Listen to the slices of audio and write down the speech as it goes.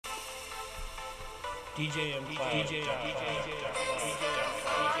DJ M Cloud. DJ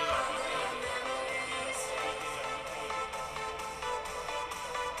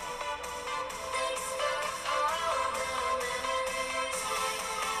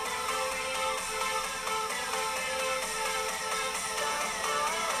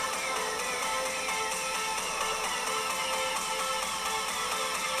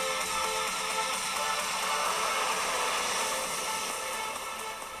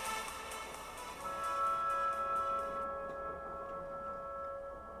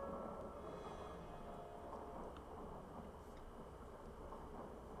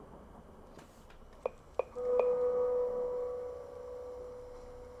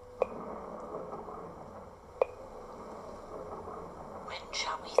When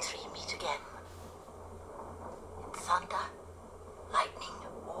shall we three meet again? In thunder, lightning,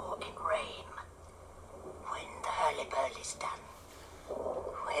 or in rain? When the hurly-burly's done?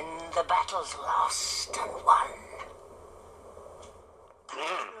 When the battle's lost and won? The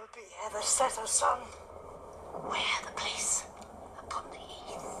light will be ere the settle sun. Where the place? Upon the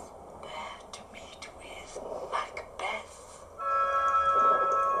heath, there to meet with Macbeth.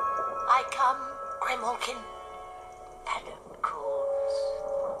 I come, Grimoalkin. Adam calls.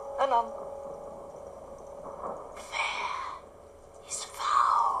 Anon. Fair is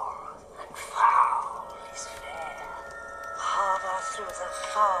foul, and foul is fair. Harbour through the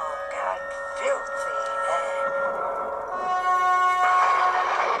fog and filthy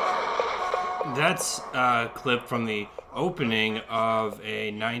air. That's a clip from the opening of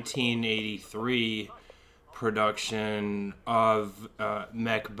a 1983 production of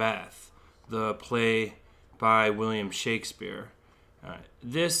Macbeth, the play by William Shakespeare.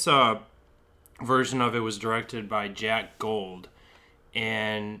 This version of it was directed by Jack Gold,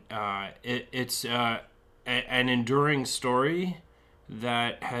 and it's an enduring story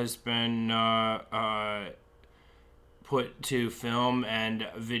that has been put to film and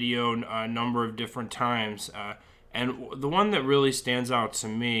video a number of different times. And the one that really stands out to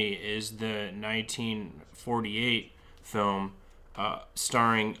me is the 1948 film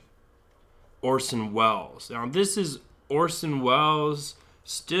starring Orson Welles. Now, this is Orson Welles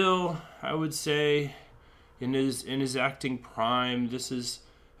still, I would say, in his acting prime. This is,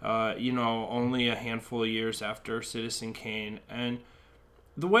 only a handful of years after Citizen Kane. And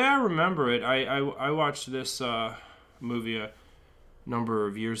the way I remember it, I watched this movie a number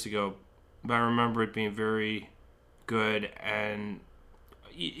of years ago, but I remember it being very good and,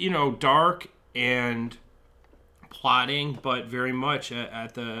 dark and plotting, but very much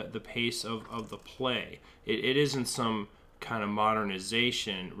at the pace of the play. It isn't some kind of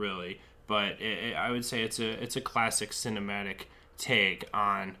modernization, really, but I would say it's a classic cinematic take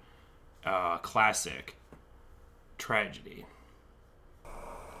on classic tragedy.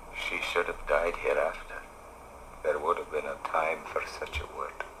 She should have died hereafter. There would have been a time for such a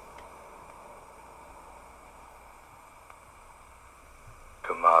word.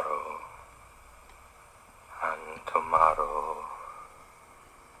 Tomorrow, and tomorrow,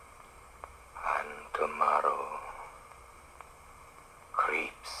 and tomorrow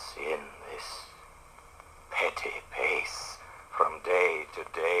creeps in this petty pace from day to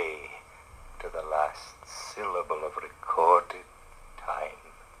day to the last syllable of recorded time.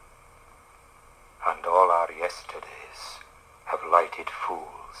 And all our yesterdays have lighted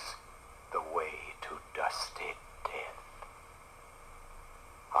fools the way to dusty death.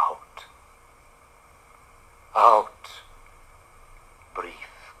 Out, out,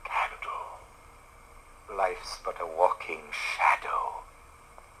 brief candle. Life's but a walking shadow.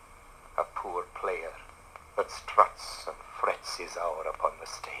 A poor player that struts and frets his hour upon the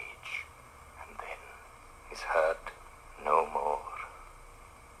stage, and then is heard no more.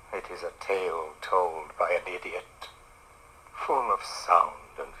 It is a tale told by an idiot, full of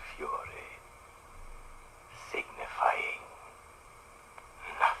sound and fury, signifying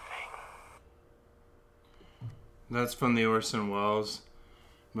nothing. That's from the Orson Welles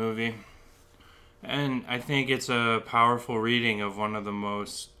movie. And I think it's a powerful reading of one of the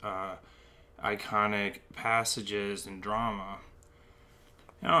most iconic passages in drama.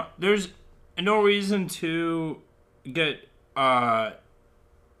 Now, there's no reason to get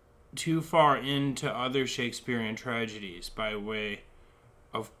too far into other Shakespearean tragedies by way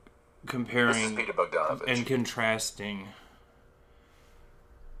of comparing Peter Bogdanovich and contrasting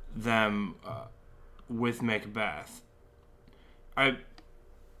them with Macbeth. I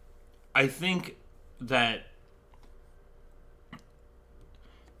think that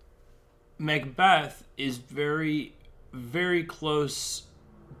Macbeth is very, very close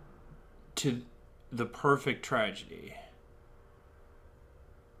to the perfect tragedy.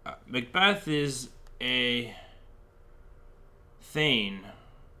 Macbeth is a thane,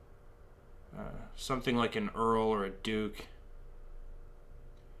 something like an earl or a duke,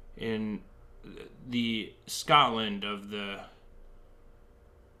 in the Scotland of the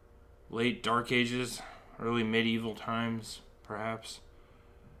late Dark Ages, early medieval times, perhaps.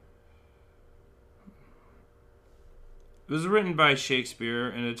 It was written by Shakespeare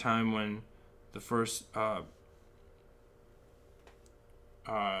in a time when the first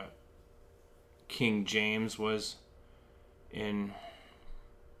King James was in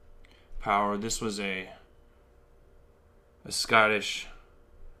power. This was a Scottish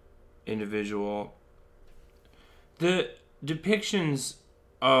individual. The depictions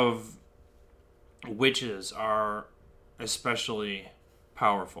of witches are especially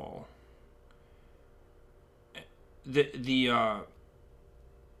powerful. The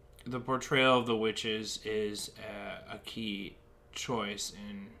portrayal of the witches is a key choice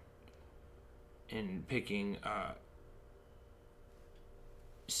in picking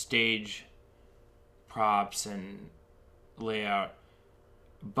stage props and layout.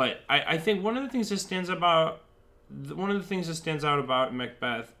 But I think one of the things that stands out about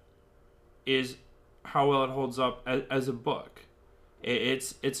Macbeth is how well it holds up as a book.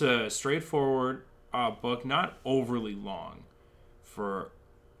 It's a straightforward book, not overly long for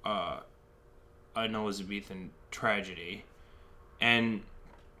an Elizabethan tragedy, and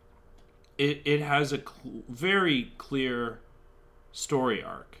it has a very clear story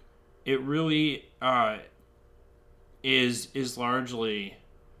arc. It really is largely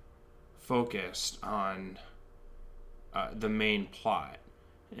focused on the main plot,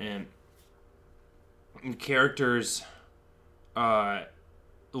 and characters,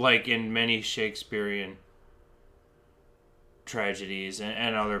 like in many Shakespearean tragedies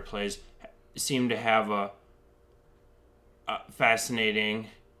and other plays, seem to have a fascinating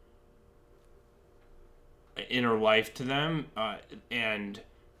inner life to them, and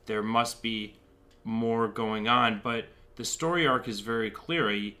there must be more going on, but the story arc is very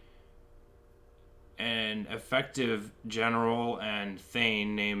clear. An effective general and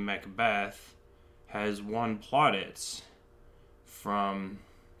thane named Macbeth has won plaudits from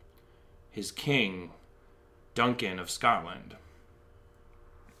his king, Duncan of Scotland.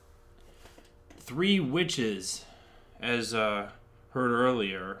 3 witches, as heard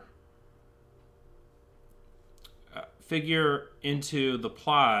earlier, figure into the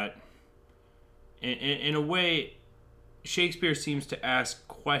plot. In a way, Shakespeare seems to ask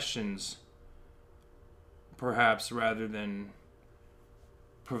questions, perhaps, rather than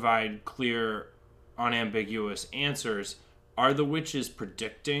provide clear, unambiguous answers. Are the witches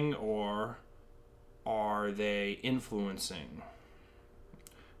predicting, or are they influencing?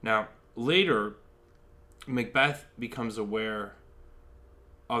 Now, later, Macbeth becomes aware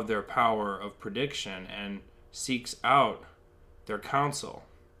of their power of prediction and seeks out their counsel.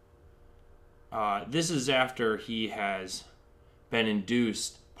 This is after he has been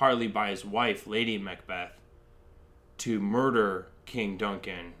induced, partly by his wife, Lady Macbeth, to murder King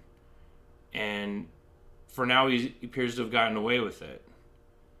Duncan, and for now he appears to have gotten away with it.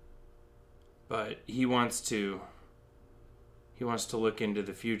 But he wants to look into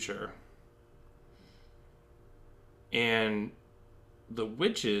the future. And the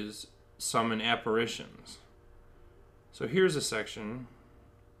witches summon apparitions. So here's a section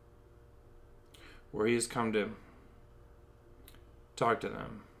where he has come to talk to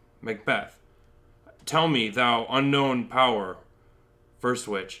them. Macbeth, tell me, thou unknown power. First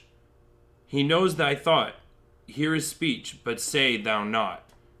witch, he knows thy thought. Hear his speech, but say thou not.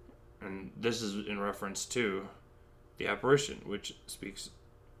 And this is in reference to the apparition, which speaks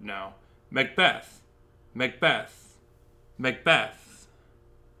now. Macbeth, Macbeth, Macbeth.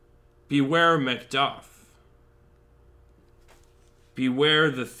 Beware Macduff.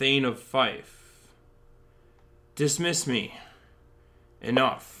 Beware the Thane of Fife. Dismiss me.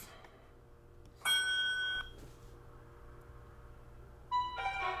 Enough.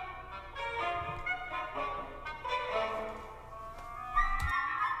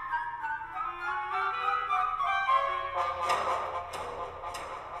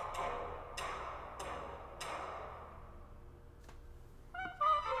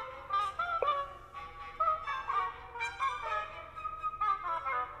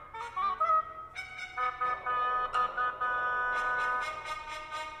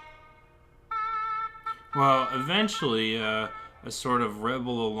 Well, eventually, a sort of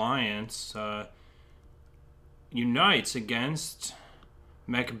rebel alliance unites against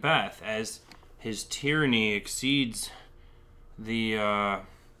Macbeth as his tyranny exceeds the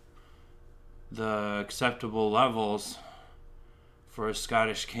acceptable levels for a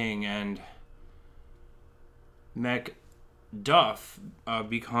Scottish king, and Macduff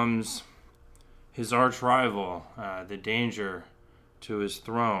becomes his arch rival, the danger to his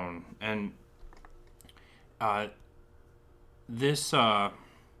throne. And this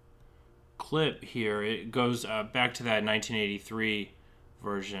clip here, it goes back to that 1983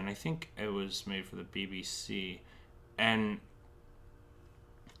 version. I think it was made for the BBC. And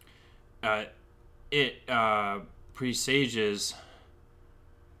it presages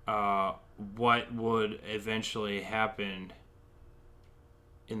what would eventually happen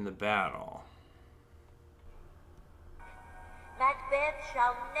in the battle. Macbeth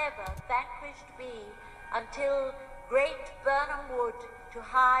shall never vanquished be until great Birnam Wood to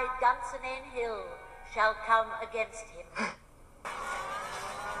high Dunsinane Hill shall come against him.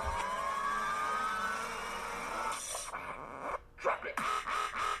 Drop it.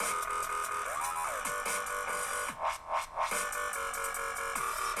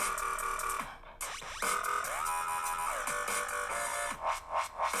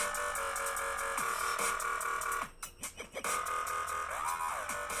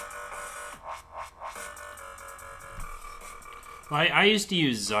 I used to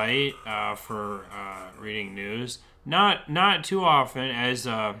use Zeit for reading news. Not too often, as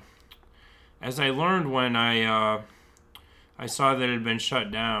I learned when I saw that it had been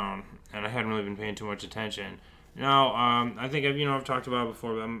shut down, and I hadn't really been paying too much attention. Now, I think I've talked about it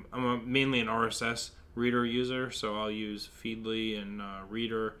before, but I'm mainly an RSS reader user, so I'll use Feedly and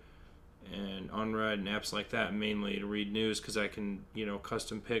Reader and Unread and apps like that mainly to read news, because I can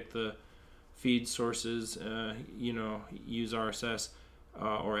custom pick the feed sources, use RSS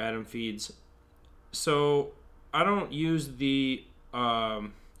or Atom feeds. So I don't use the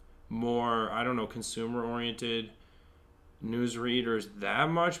more, consumer-oriented news readers that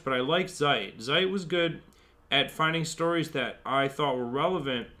much, but I like Zeit. Zeit was good at finding stories that I thought were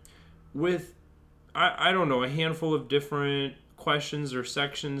relevant with, a handful of different questions or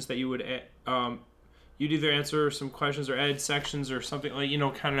sections that you would you'd either answer some questions or add sections or something like,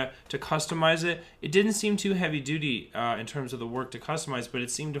 kind of to customize it. It didn't seem too heavy duty in terms of the work to customize, but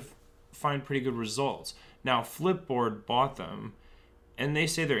it seemed to find pretty good results. Now, Flipboard bought them, and they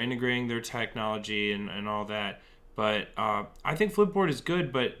say they're integrating their technology and all that. But I think Flipboard is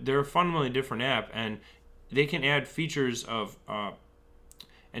good, but they're a fundamentally different app, and they can add features of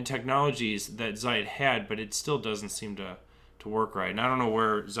and technologies that Zeit had, but it still doesn't seem to work right. And I don't know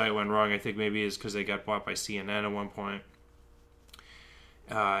where Zeit went wrong. I think maybe it's because they got bought by CNN at one point.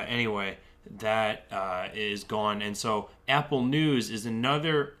 Anyway, that is gone. And so Apple News is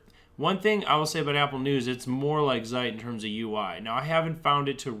another... One thing I will say about Apple News, it's more like Zeit in terms of UI. Now, I haven't found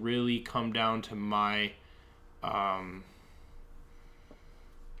it to really come down to my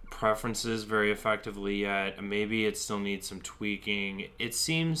preferences very effectively yet. Maybe it still needs some tweaking. It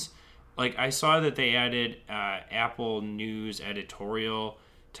seems... Like, I saw that they added Apple News editorial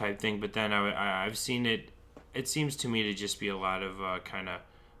type thing, but then I've seen it. It seems to me to just be a lot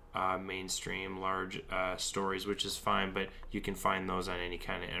of mainstream, large stories, which is fine, but you can find those on any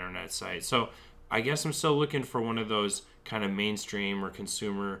kind of internet site. So I guess I'm still looking for one of those kind of mainstream or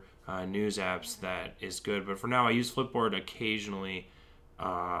consumer news apps that is good. But for now, I use Flipboard occasionally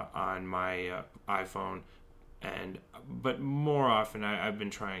on my iPhone. But more often, I've been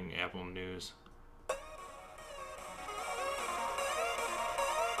trying Apple News.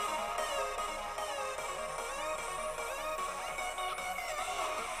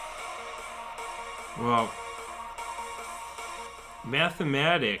 Well,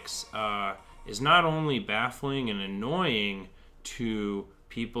 mathematics is not only baffling and annoying to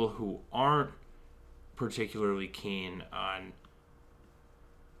people who aren't particularly keen on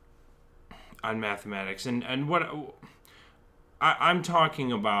mathematics, and what I'm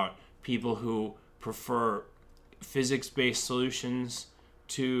talking about, people who prefer physics-based solutions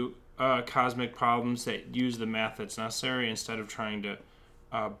to cosmic problems that use the math that's necessary instead of trying to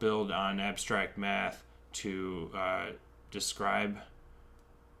build on abstract math to describe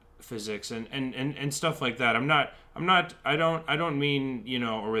physics and stuff like that. I don't mean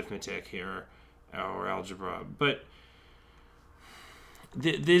arithmetic here or algebra, but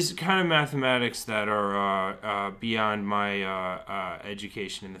these kind of mathematics that are beyond my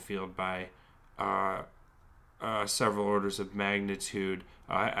education in the field by several orders of magnitude.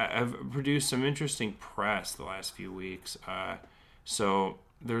 I've produced some interesting press the last few weeks. So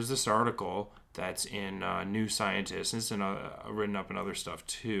there's this article that's in New Scientist, and it's written up in other stuff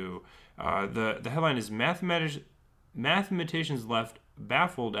too. The headline is Mathematicians Left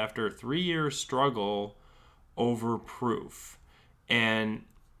Baffled After a 3-Year Struggle Over Proof. And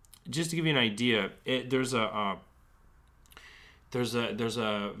just to give you an idea, there's there's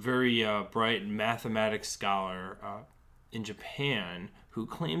a very bright mathematics scholar in Japan who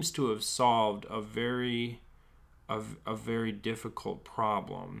claims to have solved a very difficult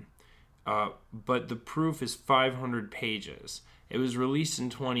problem, but the proof is 500 pages. It was released in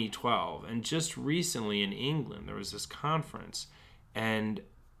 2012, and just recently in England there was this conference, and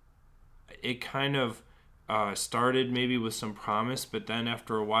it kind of started maybe with some promise, but then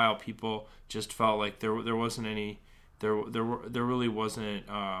after a while people just felt like there wasn't any. There really wasn't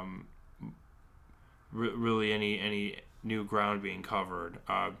really any new ground being covered.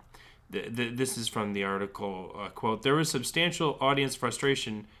 This is from the article, quote, "There was substantial audience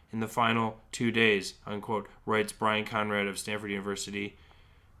frustration in the final 2 days," unquote, writes Brian Conrad of Stanford University.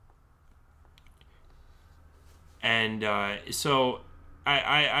 And so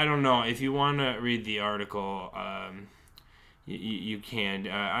I don't know. If you want to read the article, you can.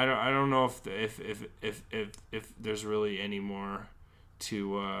 I don't know if there's really any more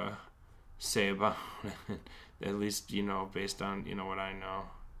to say about it. At least based on what I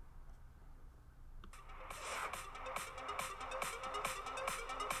know.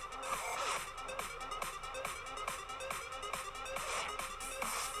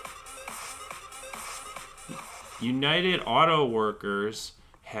 United Auto Workers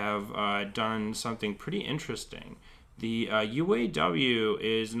have done something pretty interesting. The UAW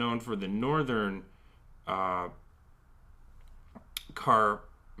is known for the northern car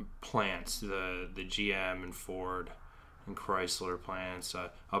plants, the GM and Ford and Chrysler plants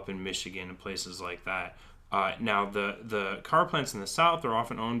up in Michigan and places like that. Now, the car plants in the South are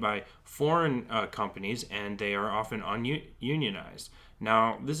often owned by foreign companies, and they are often ununionized.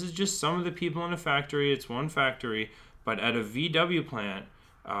 Now, this is just some of the people in a factory. It's one factory, but at a VW plant,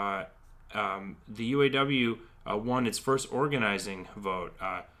 the UAW won its first organizing vote.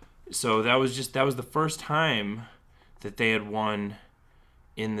 So that was the first time that they had won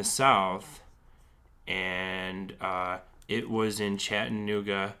in the South, and it was in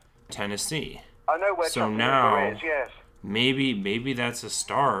Chattanooga, Tennessee. I know where so now is, yes. maybe that's a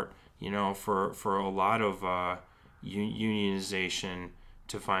start, for a lot of unionization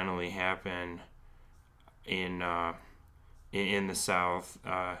to finally happen in the South,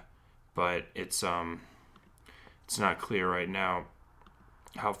 but it's not clear right now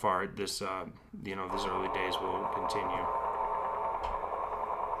how far this these early days will continue.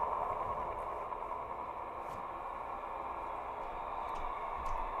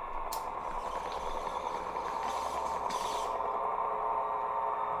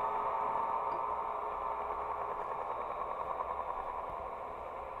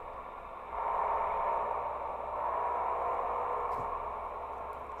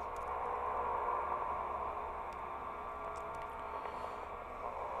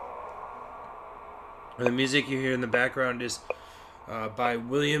 The music you hear in the background is by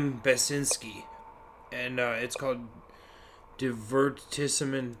William Basinski, and it's called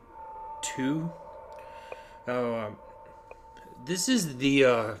Divertissement 2. This is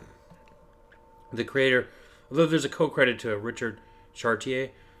the creator, although there's a co-credit to Richard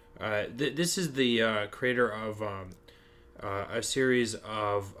Chartier. This is the creator of a series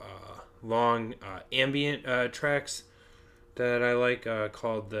of long ambient tracks that I like,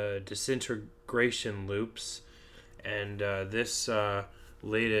 called the Disintegration Loops, and this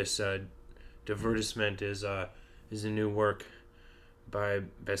latest Divertissement is a new work by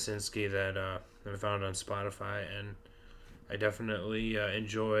Basinski that I found on Spotify, and I definitely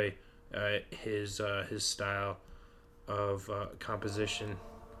enjoy his style of composition.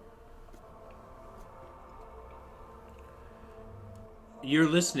 You're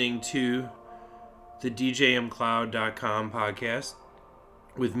listening to the DJMcloud.com podcast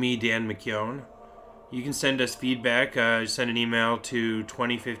with me, Dan McKeown. You can send us feedback. Send an email to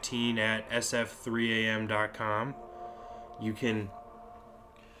 2015@sf3am.com. You can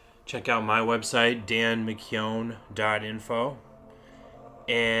check out my website, danmckeown.info.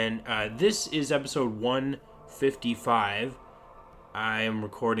 And this is episode 155. I am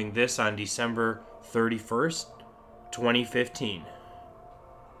recording this on December 31st, 2015.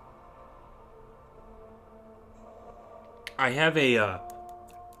 I have a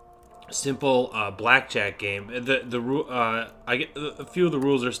simple blackjack game. A few of the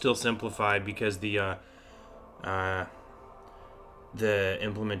rules are still simplified because the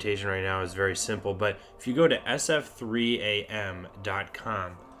implementation right now is very simple. But if you go to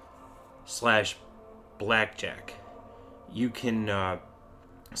sf3am.com/blackjack, you can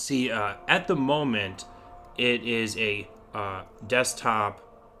see at the moment it is a desktop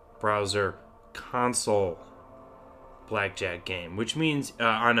browser console blackjack game, which means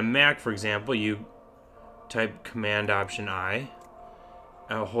on a Mac, for example, you type Command Option I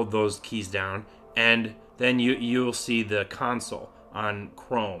hold those keys down, and then you'll see the console on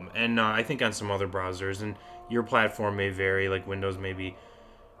Chrome, and I think on some other browsers, and your platform may vary, like Windows maybe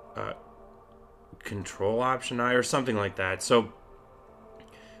Control Option I or something like that. So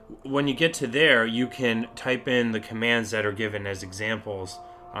when you get to there, you can type in the commands that are given as examples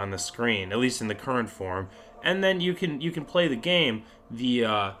on the screen, at least in the current form, and then you can play the game.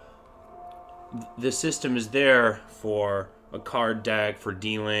 The system is there for a card deck, for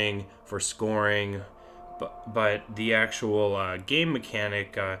dealing, for scoring, but the actual game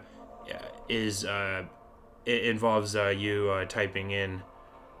mechanic is it involves you typing in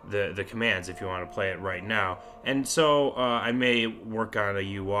the commands if you want to play it right now. And so I may work on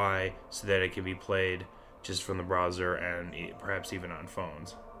a UI so that it can be played just from the browser and perhaps even on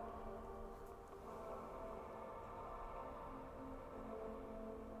phones.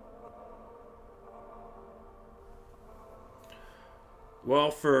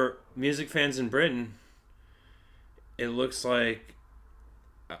 Well, for music fans in Britain, it looks like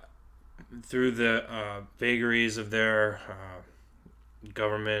through the vagaries of their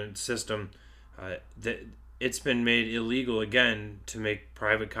government system, that it's been made illegal again to make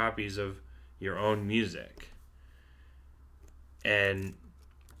private copies of your own music. And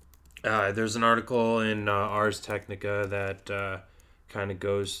there's an article in Ars Technica that kind of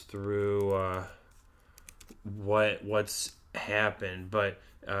goes through what's happened, but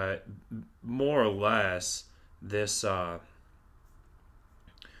more or less this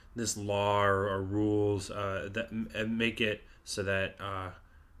this law or rules that make it so that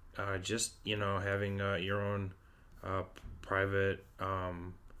just having your own private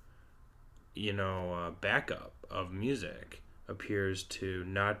backup of music appears to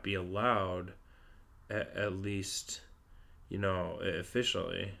not be allowed, at least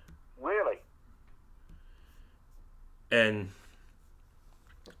officially. Really? And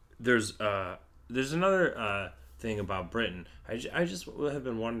there's another thing about Britain. I just have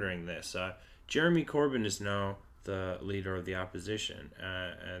been wondering this. Jeremy Corbyn is now the leader of the opposition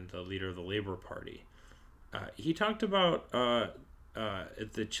and the leader of the Labour Party. He talked about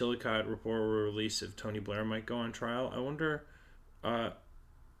if the Chillicothe report were released, if Tony Blair might go on trial. I wonder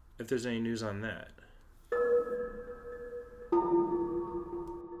if there's any news on that.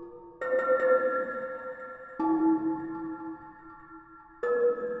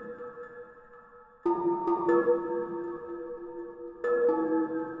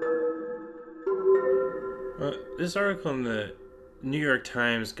 This article in the New York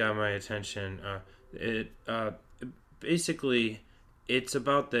Times got my attention. Basically, it's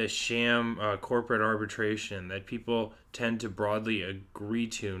about the sham corporate arbitration that people tend to broadly agree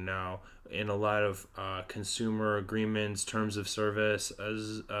to now in a lot of consumer agreements, terms of service,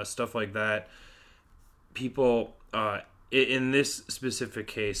 stuff like that. People, in this specific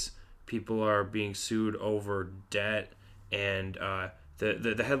case, people are being sued over debt, and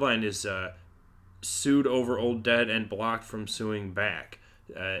the headline is sued over old debt and blocked from suing back.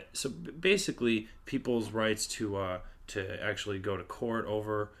 So basically, people's rights to actually go to court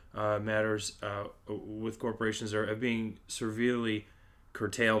over matters with corporations are being severely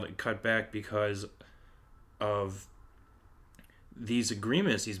curtailed and cut back because of these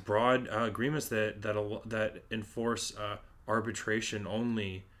agreements, these broad agreements that enforce arbitration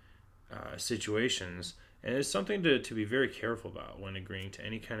only situations. And it's something to be very careful about when agreeing to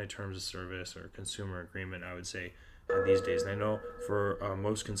any kind of terms of service or consumer agreement, I would say, these days. And I know for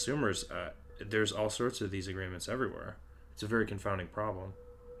most consumers, there's all sorts of these agreements everywhere. It's a very confounding problem.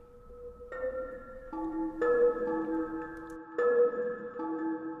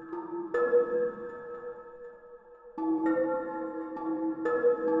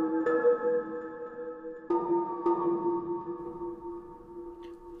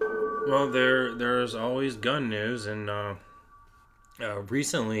 Well, there's always gun news, and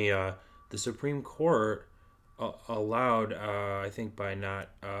recently the Supreme Court allowed, I think by not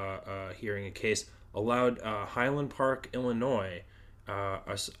hearing a case, allowed Highland Park, Illinois,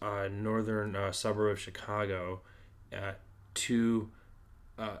 a northern suburb of Chicago, to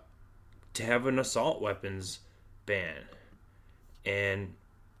have an assault weapons ban, and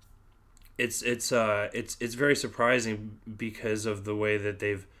it's very surprising because of the way that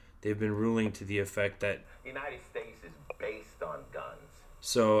they've been ruling to the effect that the United States is based on guns.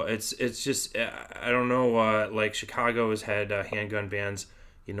 So it's just, I don't know, like Chicago has had handgun bans,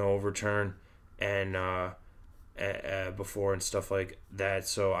 overturned and before and stuff like that.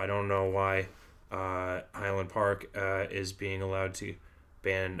 So I don't know why Highland Park is being allowed to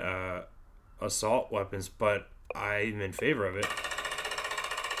ban assault weapons, but I'm in favor of it.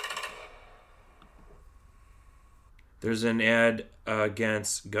 there's an ad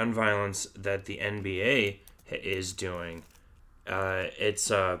against gun violence that the NBA is doing. It's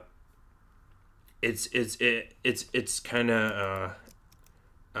kind of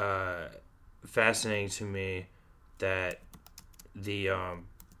fascinating to me that the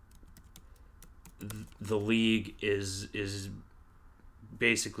league is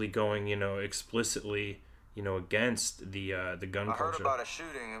basically going, explicitly, against the gun culture. I heard about a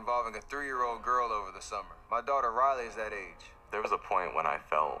shooting involving a 3-year-old girl over the summer. My daughter Riley is that age. There was a point when I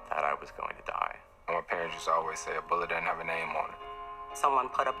felt that I was going to die. My parents used to always say a bullet doesn't have a name on it. Someone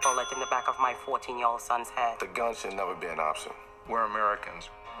put a bullet in the back of my 14-year-old son's head. The gun should never be an option. We're Americans.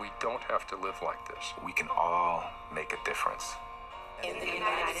 We don't have to live like this. We can all make a difference. In the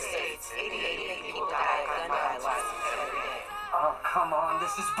United States, 88 people die of gun violence every day. Oh, come on,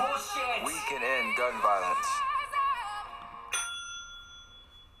 this is bullshit! We can end gun violence.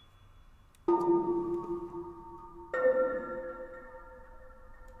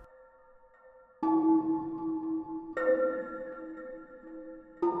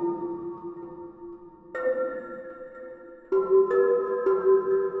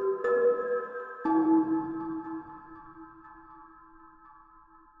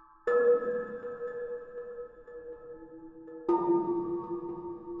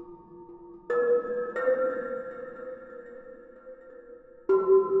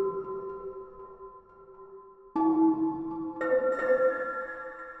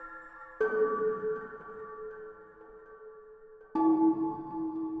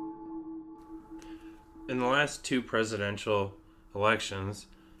 In the last two presidential elections,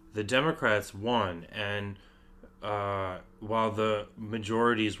 the Democrats won, and while the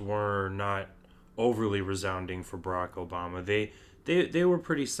majorities were not overly resounding for Barack Obama, they were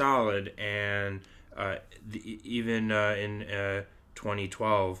pretty solid, and even in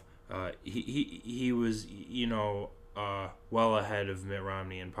 2012, he was well ahead of Mitt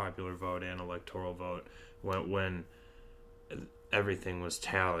Romney in popular vote and electoral vote when everything was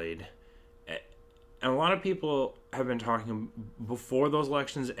tallied. And a lot of people have been talking before those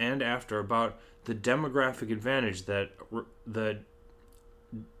elections and after about the demographic advantage that the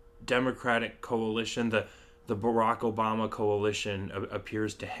Democratic coalition, the Barack Obama coalition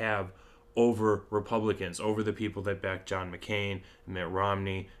appears to have over Republicans, over the people that back John McCain, Mitt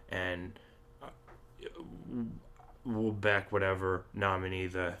Romney, and will back whatever nominee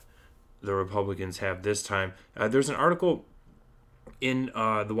the Republicans have this time. There's an article in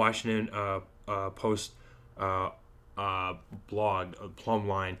the Washington Post blog,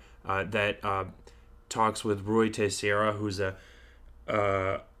 Plumline, that talks with Rui Teixeira, who's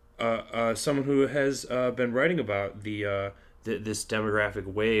someone who has been writing about this demographic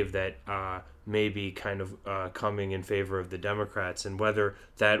wave that may be kind of coming in favor of the Democrats, and whether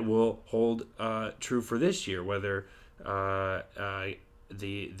that will hold true for this year, whether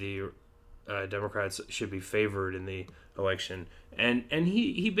the Democrats should be favored in the election. And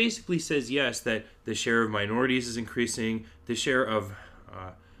he basically says yes, that the share of minorities is increasing, the share of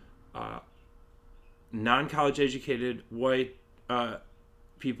non-college educated white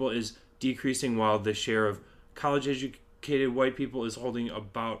people is decreasing, while the share of college educated white people is holding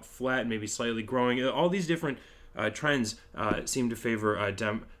about flat, maybe slightly growing. All these different trends seem to favor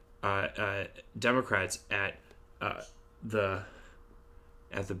Democrats at the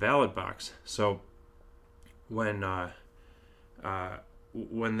ballot box. So when the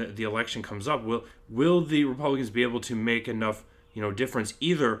election comes up, will the Republicans be able to make enough difference,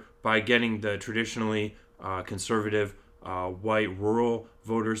 either by getting the traditionally conservative white rural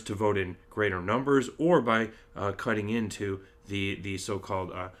voters to vote in greater numbers, or by cutting into the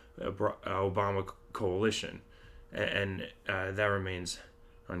so-called Obama coalition? And that remains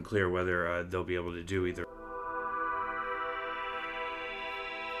unclear whether they'll be able to do either.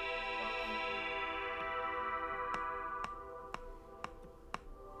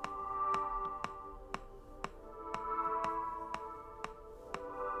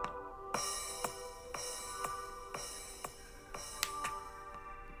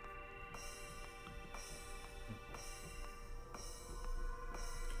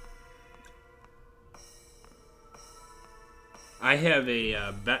 I have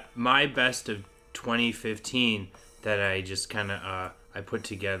a my best of 2015 that I just kind of I put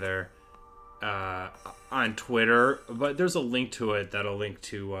together on Twitter, but there's a link to it that'll link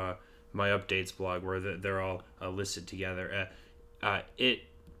to my updates blog where they're all listed together. It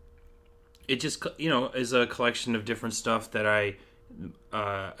just is a collection of different stuff that I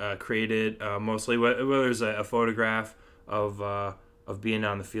created, mostly whether it's a photograph of being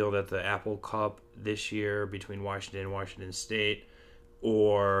on the field at the Apple Cup this year between Washington and Washington State,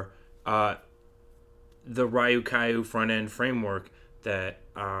 or the Ryu Kaiju front-end framework that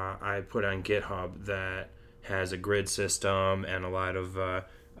I put on GitHub that has a grid system and a lot of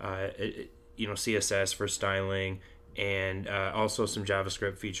CSS for styling and also some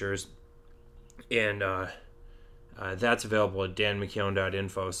JavaScript features. And that's available at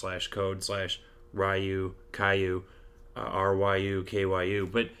danmckeown.info/code/Ryu Kaiju,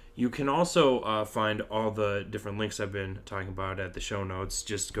 RYUKYU. But you can also find all the different links I've been talking about at the show notes.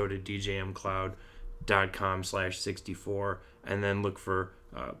 Just go to djmcloud.com/64 and then look for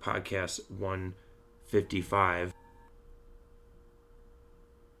podcast 155.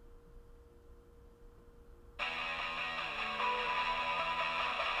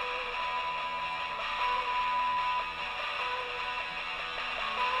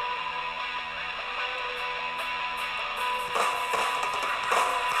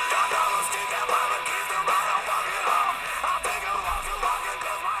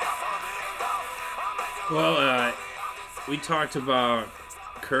 Well, we talked about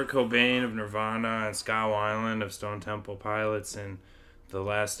Kurt Cobain of Nirvana and Scott Weiland of Stone Temple Pilots in the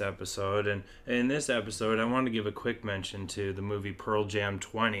last episode. And in this episode, I want to give a quick mention to the movie Pearl Jam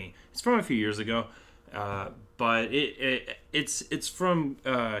 20. It's from a few years ago, but it's from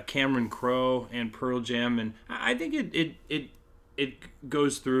Cameron Crowe and Pearl Jam. And I think it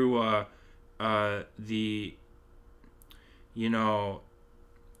goes through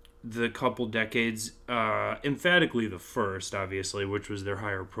the couple decades, emphatically the first, obviously, which was their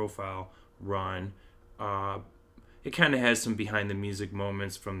higher profile run. It kind of has some behind the music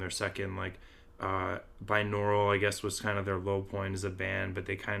moments from their second, Binaural, I guess, was kind of their low point as a band, but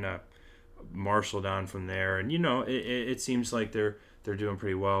they kind of marshaled on from there. And, it seems like they're doing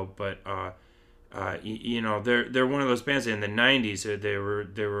pretty well, but, they're one of those bands in the 90s. They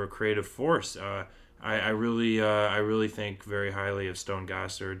were a creative force. I really think very highly of Stone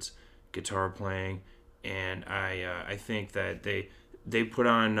Gossard's guitar playing, and I think that they put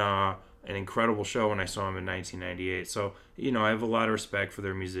on an incredible show when I saw them in 1998. So I have a lot of respect for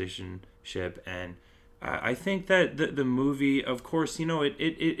their musicianship, and I think that the movie, of course,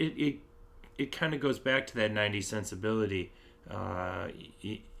 it kind of goes back to that 90s sensibility. So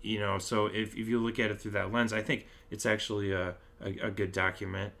if you look at it through that lens, I think it's actually a good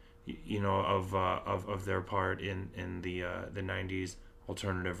document. Of their part in the 90s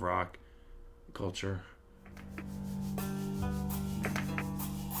alternative rock culture.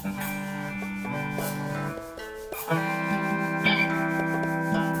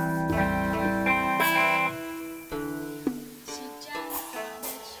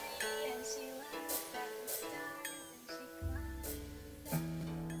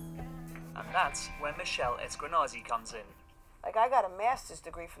 And that's where Michelle Esquenazi comes in. Like, I got a master's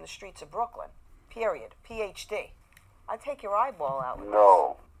degree from the streets of Brooklyn. Period. PhD. I'd take your eyeball out with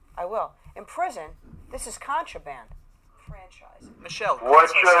No. this. I will. In prison, this is contraband. Franchise. Michelle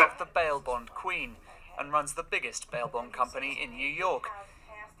calls herself the bail bond queen and runs the biggest bail bond company in New York.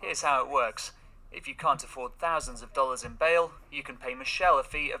 Here's how it works. If you can't afford thousands of dollars in bail, you can pay Michelle a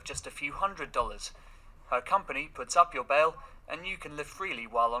fee of just a few $100s. Her company puts up your bail, and you can live freely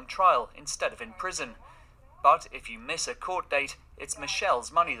while on trial instead of in prison. But if you miss a court date, it's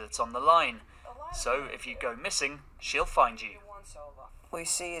Michelle's money that's on the line. So if you go missing, she'll find you. We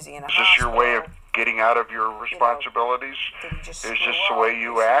see, is he in a Is this your hospital? way of getting out of your responsibilities? Did he just Is screw this the up? way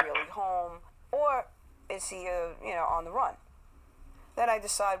you Is act? he really home? Or is he, on the run? Then I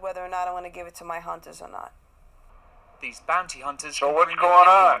decide whether or not I want to give it to my hunters or not. These bounty hunters So can what's bring in going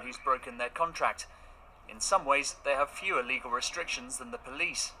anyone on? who's broken their contract. In some ways, they have fewer legal restrictions than the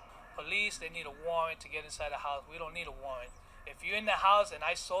police. Police, they need a warrant to get inside the house. We don't need a warrant. If you're in the house and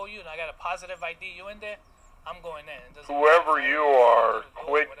I saw you and I got a positive ID, you in there, I'm going in. It doesn't Whoever matter. you are,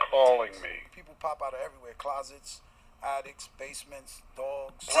 quit Whatever it calling takes. me. People pop out of everywhere. Closets, attics, basements,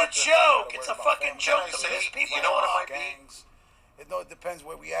 dogs. It's a joke. It's a fucking joke. There's people. You know what it might be? Gangs. It depends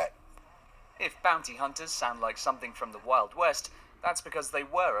where we at. If bounty hunters sound like something from the Wild West, that's because they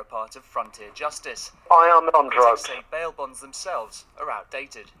were a part of frontier justice. I am on Critics drugs. say bail bonds themselves are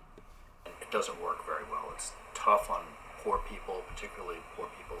outdated. It doesn't work very well. It's tough on poor people, particularly poor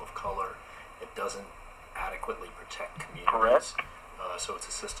people of color. It doesn't adequately protect communities. So it's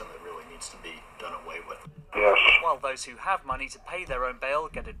a system that really needs to be done away with. Yes. While those who have money to pay their own bail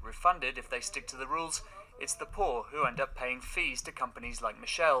get it refunded if they stick to the rules, it's the poor who end up paying fees to companies like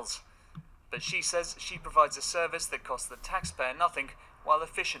Michelle's. But she says she provides a service that costs the taxpayer nothing while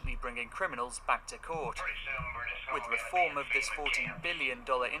efficiently bringing criminals back to court. With reform of this $14 billion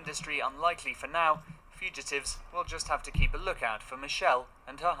industry unlikely for now, fugitives will just have to keep a lookout for Michelle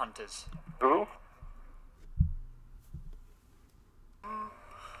and her hunters. Who?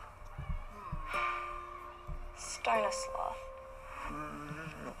 Stoner sloth.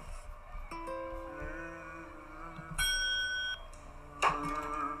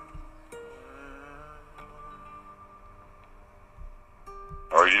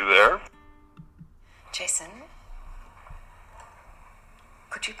 Are you there? Jason?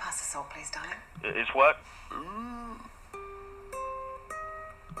 Could you pass the salt, please, darling? It's what?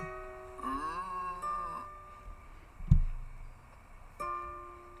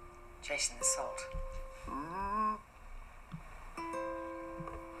 Jason, the salt.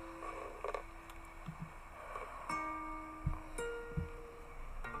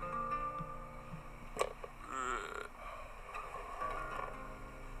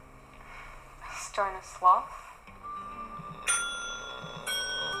 Stoner sloth.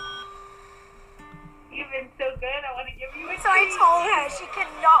 You've been so good, I want to give you a So I told her she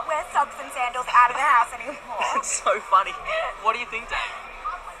cannot wear socks and sandals out of the house anymore. That's so funny. What do you think, Dave?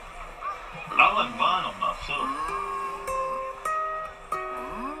 I like vinyl myself.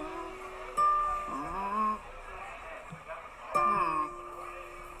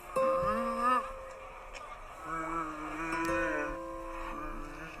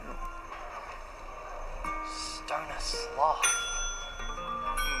 Stoner sloth.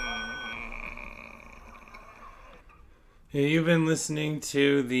 Yeah, you've been listening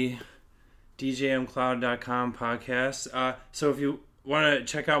to the DJMcloud.com podcast. So if you want to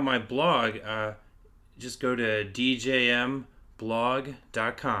check out my blog, just go to DJMblog.com.